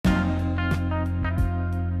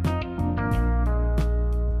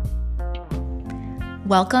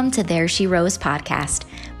Welcome to There She Rose podcast.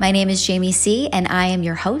 My name is Jamie C., and I am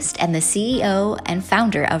your host and the CEO and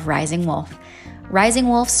founder of Rising Wolf. Rising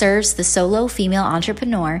Wolf serves the solo female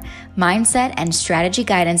entrepreneur mindset and strategy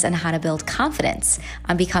guidance on how to build confidence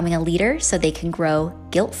on becoming a leader so they can grow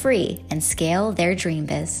guilt-free and scale their dream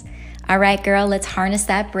biz. All right, girl, let's harness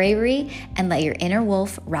that bravery and let your inner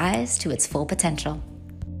wolf rise to its full potential.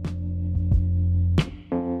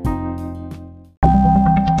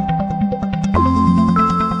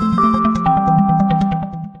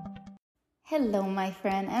 Hello, my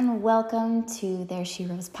friend, and welcome to There She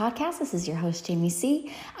Rose podcast. This is your host, Jamie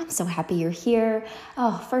C. I'm so happy you're here.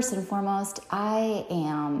 First and foremost,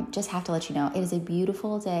 just have to let you know, it is a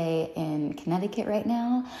beautiful day in Connecticut right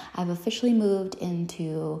now. I've officially moved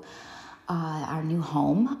into our new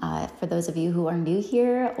home. For those of you who are new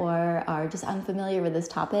here or are just unfamiliar with this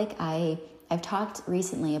topic, I've talked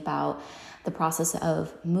recently about the process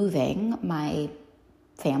of moving my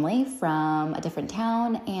family from a different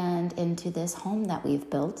town and into this home that we've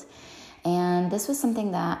built. And this was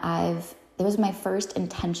something that it was my first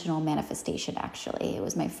intentional manifestation, actually. It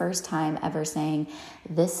was my first time ever saying,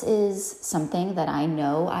 this is something that I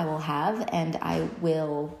know I will have and I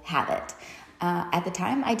will have it. At the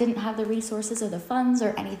time, I didn't have the resources or the funds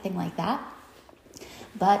or anything like that.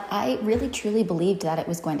 But I really truly believed that it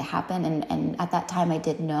was going to happen. And at that time, I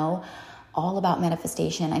did know all about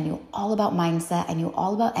manifestation. I knew all about mindset. I knew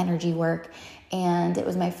all about energy work. And it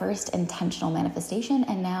was my first intentional manifestation.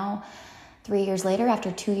 And now, 3 years later, after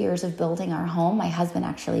 2 years of building our home, my husband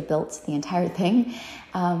actually built the entire thing.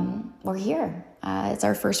 We're here. It's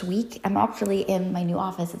our first week. I'm actually in my new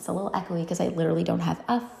office. It's a little echoey because I literally don't have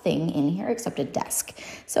a thing in here except a desk.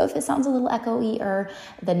 So if it sounds a little echoey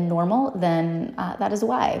than normal, then that is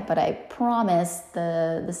why. But I promise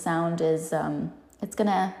the sound is it's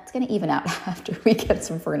gonna even out after we get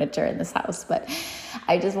some furniture in this house. But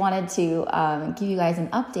I just wanted to give you guys an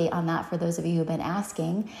update on that for those of you who've been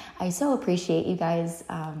asking. I so appreciate you guys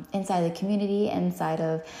inside the community, inside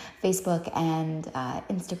of Facebook and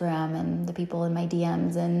Instagram, and the people in my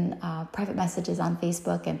DMs and private messages on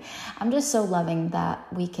Facebook. And I'm just so loving that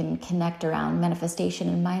we can connect around manifestation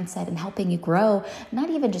and mindset and helping you grow,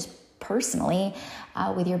 not even just personally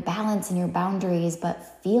with your balance and your boundaries,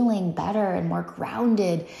 but feeling better and more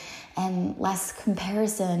grounded and less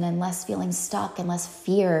comparison and less feeling stuck and less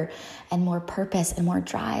fear and more purpose and more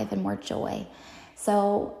drive and more joy.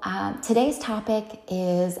 So today's topic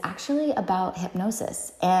is actually about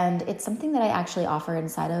hypnosis, and it's something that I actually offer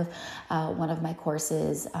inside of one of my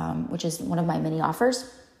courses, which is one of my mini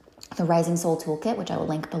offers, the Rising Soul Toolkit, which I will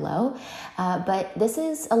link below. But this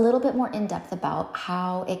is a little bit more in-depth about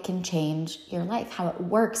how it can change your life, how it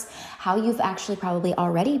works, how you've actually probably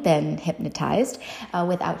already been hypnotized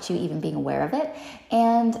without you even being aware of it,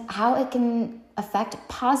 and how it can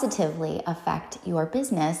positively affect your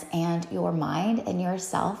business and your mind and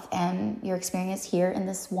yourself and your experience here in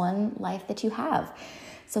this one life that you have.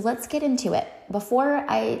 So let's get into it. Before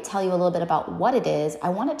I tell you a little bit about what it is, I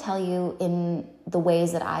want to tell you in the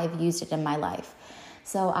ways that I've used it in my life.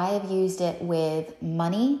 So I have used it with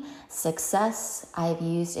money, success. I've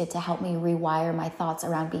used it to help me rewire my thoughts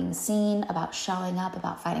around being seen, about showing up,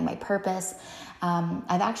 about finding my purpose.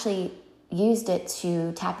 I've actually used it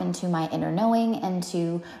to tap into my inner knowing and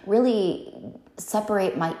to really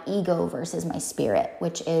separate my ego versus my spirit,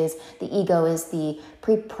 which is the ego is the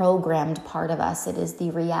pre-programmed part of us. It is the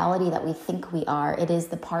reality that we think we are. It is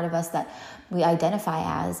the part of us that we identify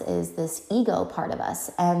as is this ego part of us.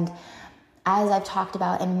 And as I've talked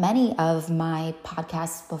about in many of my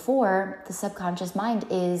podcasts before, the subconscious mind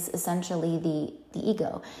is essentially the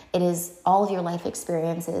ego. It is all of your life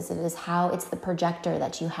experiences. It's the projector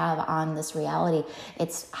that you have on this reality.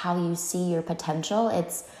 It's how you see your potential.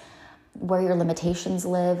 It's where your limitations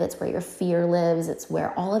live. It's where your fear lives. It's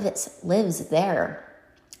where all of it lives there.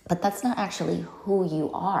 But that's not actually who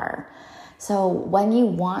you are. So when you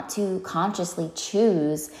want to consciously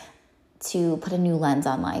choose to put a new lens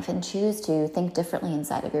on life and choose to think differently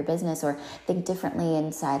inside of your business or think differently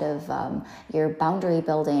inside of your boundary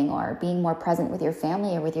building or being more present with your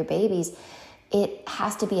family or with your babies, it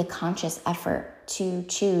has to be a conscious effort to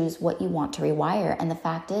choose what you want to rewire. And the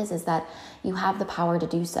fact is that you have the power to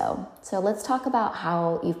do so. So let's talk about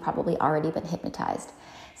how you've probably already been hypnotized.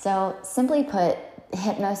 So simply put,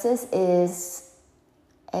 hypnosis is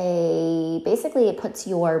basically it puts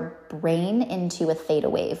your brain into a theta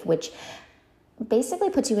wave, which basically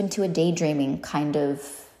puts you into a daydreaming kind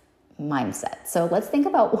of mindset. So let's think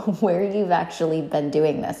about where you've actually been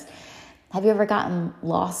doing this. Have you ever gotten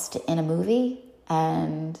lost in a movie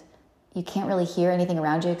and you can't really hear anything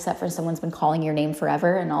around you except for someone's been calling your name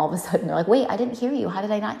forever. And all of a sudden they're like, wait, I didn't hear you. How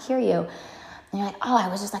did I not hear you? And you're like, oh, I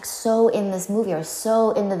was just like so in this movie or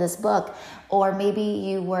so into this book. Or maybe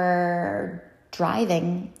you were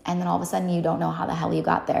driving and then all of a sudden you don't know how the hell you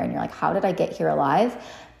got there. And you're like, how did I get here alive?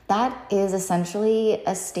 That is essentially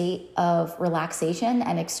a state of relaxation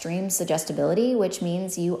and extreme suggestibility, which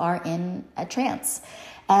means you are in a trance.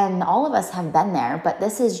 And all of us have been there, but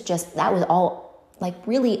that was all like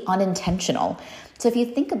really unintentional. So if you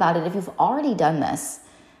think about it, if you've already done this,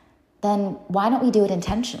 then why don't we do it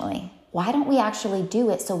intentionally? Why don't we actually do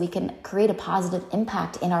it so we can create a positive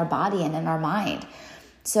impact in our body and in our mind?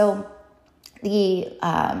 So the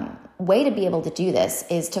way to be able to do this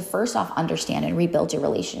is to first off understand and rebuild your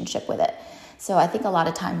relationship with it. So I think a lot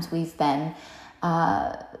of times we've been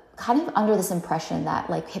kind of under this impression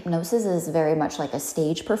that like hypnosis is very much like a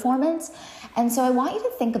stage performance. And so I want you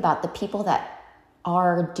to think about the people that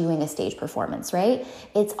are doing a stage performance, right?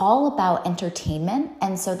 It's all about entertainment.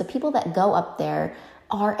 And so the people that go up there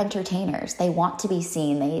are entertainers. They want to be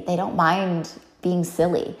seen. They don't mind being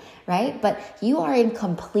silly, right? But you are in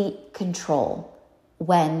complete control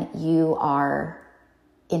when you are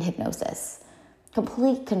in hypnosis.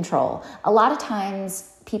 Complete control. A lot of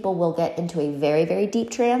times people will get into a very, very deep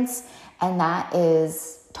trance, and that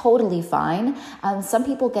is totally fine. Some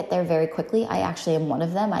people get there very quickly. I actually am one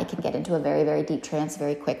of them. I can get into a very, very deep trance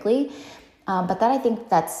very quickly. But that I think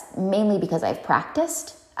that's mainly because I've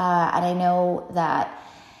practiced. And I know that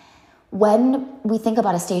when we think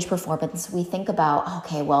about a stage performance, we think about,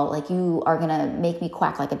 okay, well, like you are going to make me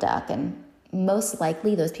quack like a duck. And most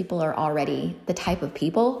likely those people are already the type of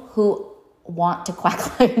people who want to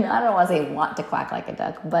quack like, I don't want to say want to quack like a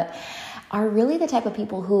duck, but are really the type of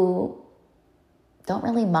people who don't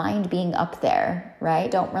really mind being up there,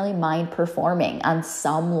 right? Don't really mind performing on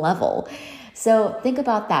some level. So think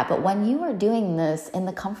about that. But when you are doing this in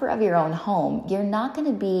the comfort of your own home, you're not going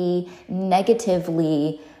to be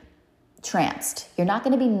negatively tranced. You're not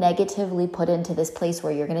going to be negatively put into this place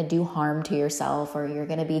where you're going to do harm to yourself, or you're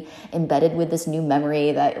going to be embedded with this new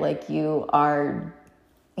memory that like you are,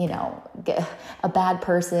 a bad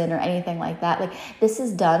person or anything like that. Like this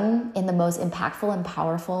is done in the most impactful and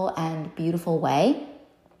powerful and beautiful way.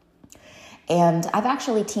 And I've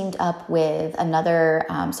actually teamed up with another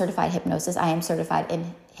certified hypnosis. I am certified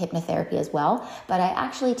in hypnotherapy as well, but I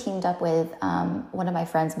actually teamed up with one of my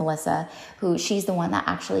friends, Melissa, she's the one that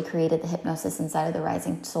actually created the hypnosis inside of the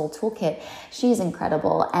Rising Soul Toolkit. She's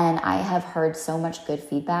incredible. And I have heard so much good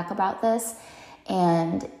feedback about this,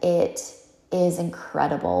 and it is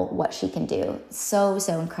incredible what she can do. So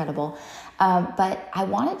incredible. But I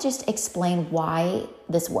want to just explain why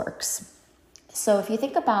this works. So if you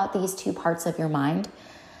think about these two parts of your mind,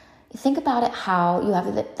 you think about it how you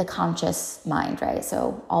have the conscious mind, right?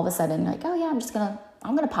 So all of a sudden you're like, oh yeah,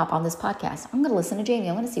 I'm going to pop on this podcast. I'm going to listen to Jamie.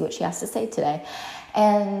 I'm going to see what she has to say today.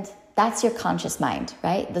 And that's your conscious mind,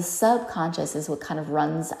 right? The subconscious is what kind of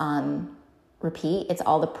runs on repeat. It's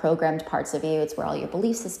all the programmed parts of you. It's where all your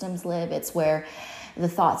belief systems live. It's where the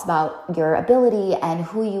thoughts about your ability and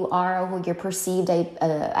who you are, who your perceived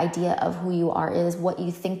idea of who you are is, what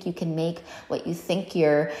you think you can make, what you think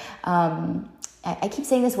your, I keep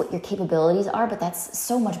saying this, what your capabilities are, but that's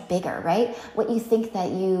so much bigger, right? What you think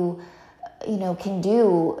that you can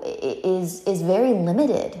do is very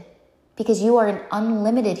limited, because you are an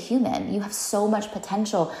unlimited human. You have so much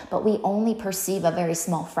potential, but we only perceive a very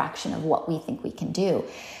small fraction of what we think we can do.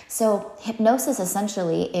 So hypnosis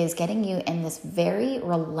essentially is getting you in this very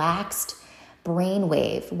relaxed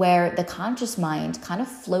brainwave where the conscious mind kind of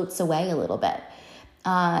floats away a little bit.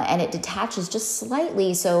 And it detaches just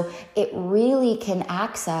slightly so it really can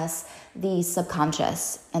access the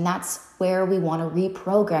subconscious. And that's where we want to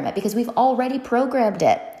reprogram it, because we've already programmed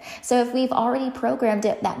it. So if we've already programmed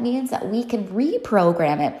it, that means that we can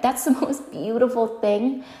reprogram it. That's the most beautiful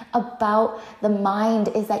thing about the mind,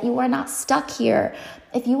 is that you are not stuck here.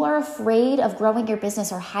 If you are afraid of growing your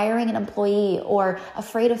business or hiring an employee, or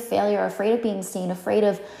afraid of failure, afraid of being seen, afraid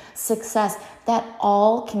of success, that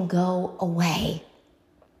all can go away.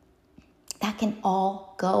 That can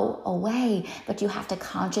all go away, but you have to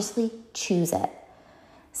consciously choose it.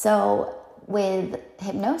 So with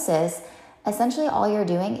hypnosis, essentially all you're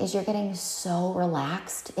doing is you're getting so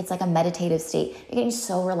relaxed. It's like a meditative state. You're getting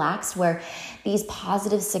so relaxed where these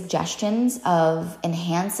positive suggestions of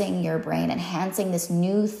enhancing your brain, enhancing this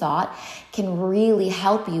new thought, can really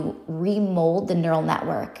help you remold the neural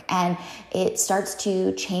network. And it starts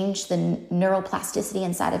to change the neuroplasticity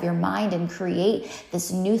inside of your mind and create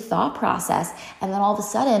this new thought process. And then all of a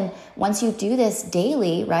sudden, once you do this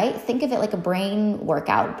daily, right? Think of it like a brain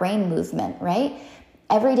workout, brain movement, right?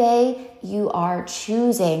 Every day you are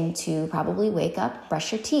choosing to probably wake up,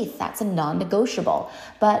 brush your teeth. That's a non-negotiable.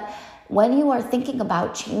 But when you are thinking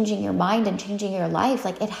about changing your mind and changing your life,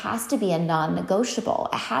 like, it has to be a non-negotiable.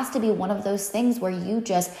 It has to be one of those things where you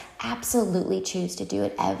just absolutely choose to do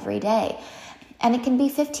it every day. And it can be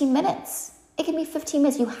 15 minutes. It can be 15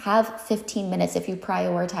 minutes. You have 15 minutes if you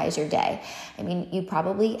prioritize your day. I mean, you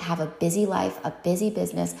probably have a busy life, a busy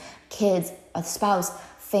business, kids, a spouse,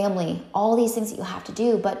 family, all these things that you have to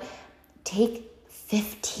do, but take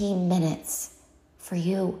 15 minutes for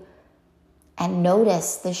you and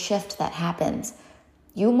notice the shift that happens.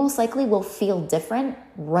 You most likely will feel different,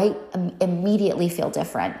 immediately feel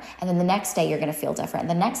different. And then the next day you're going to feel different. And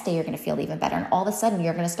the next day you're going to feel even better. And all of a sudden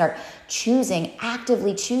you're going to start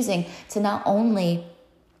actively choosing to not only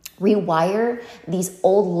rewire these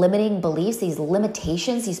old limiting beliefs, these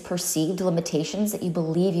limitations, these perceived limitations that you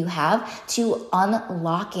believe you have, to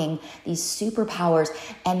unlocking these superpowers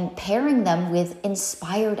and pairing them with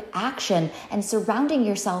inspired action and surrounding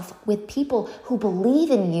yourself with people who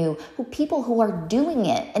believe in you, people who are doing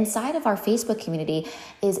it. Inside of our Facebook community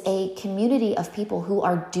is a community of people who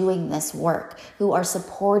are doing this work, who are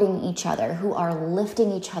supporting each other, who are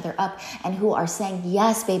lifting each other up, and who are saying,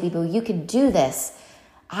 yes, baby boo, you can do this.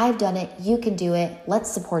 I've done it. You can do it. Let's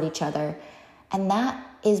support each other. And that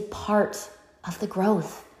is part of the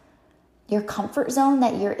growth. Your comfort zone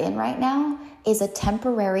that you're in right now is a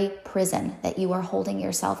temporary prison that you are holding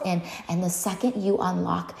yourself in. And the second you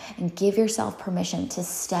unlock and give yourself permission to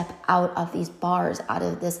step out of these bars, out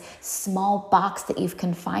of this small box that you've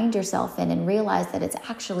confined yourself in, and realize that it's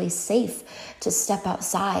actually safe to step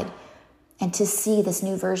outside and to see this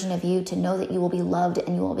new version of you, to know that you will be loved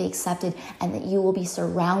and you will be accepted and that you will be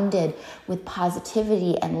surrounded with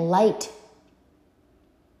positivity and light.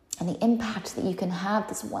 And the impact that you can have,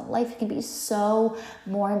 this one life can be so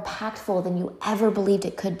more impactful than you ever believed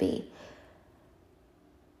it could be.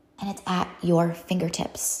 And it's at your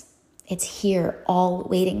fingertips. It's here, all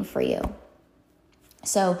waiting for you.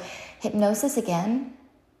 So hypnosis, again,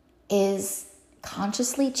 is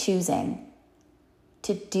consciously choosing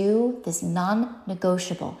to do this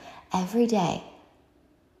non-negotiable every day,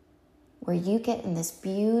 where you get in this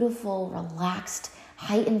beautiful, relaxed,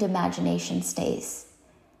 heightened imagination space.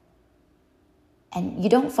 And you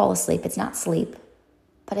don't fall asleep. It's not sleep,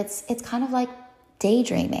 but it's kind of like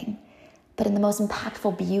daydreaming, but in the most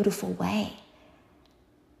impactful, beautiful way.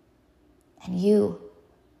 And you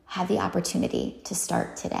have the opportunity to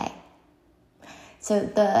start today. So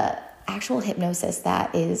the actual hypnosis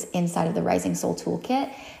that is inside of the Rising Soul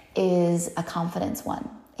Toolkit is a confidence one.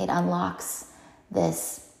 It unlocks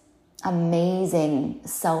this amazing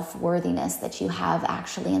self-worthiness that you have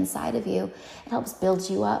actually inside of you. It helps build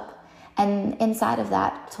you up. And inside of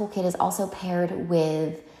that toolkit is also paired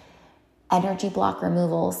with energy block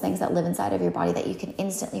removals, things that live inside of your body that you can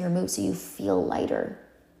instantly remove so you feel lighter.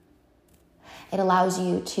 It allows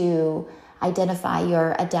you to identify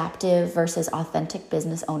your adaptive versus authentic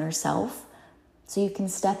business owner self, so you can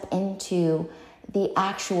step into the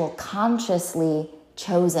actual consciously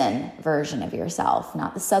chosen version of yourself,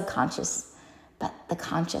 not the subconscious, but the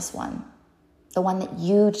conscious one, the one that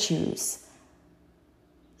you choose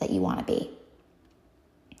that you want to be.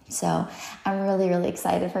 So I'm really, really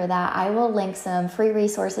excited for that. I will link some free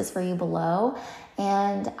resources for you below.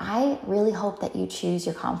 And I really hope that you choose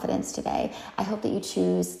your confidence today. I hope that you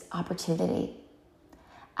choose opportunity.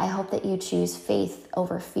 I hope that you choose faith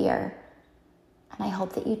over fear. And I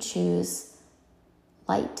hope that you choose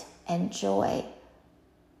light and joy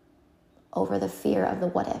over the fear of the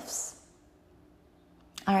what ifs.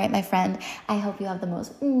 All right, my friend, I hope you have the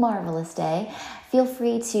most marvelous day. Feel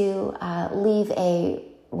free to leave a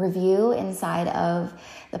review inside of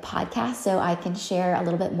the podcast so I can share a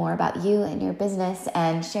little bit more about you and your business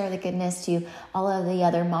and share the goodness to all of the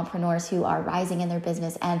other mompreneurs who are rising in their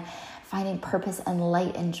business and finding purpose and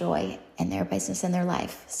light and joy in their business and their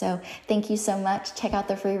life. So thank you so much. Check out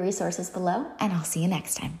the free resources below, and I'll see you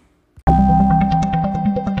next time.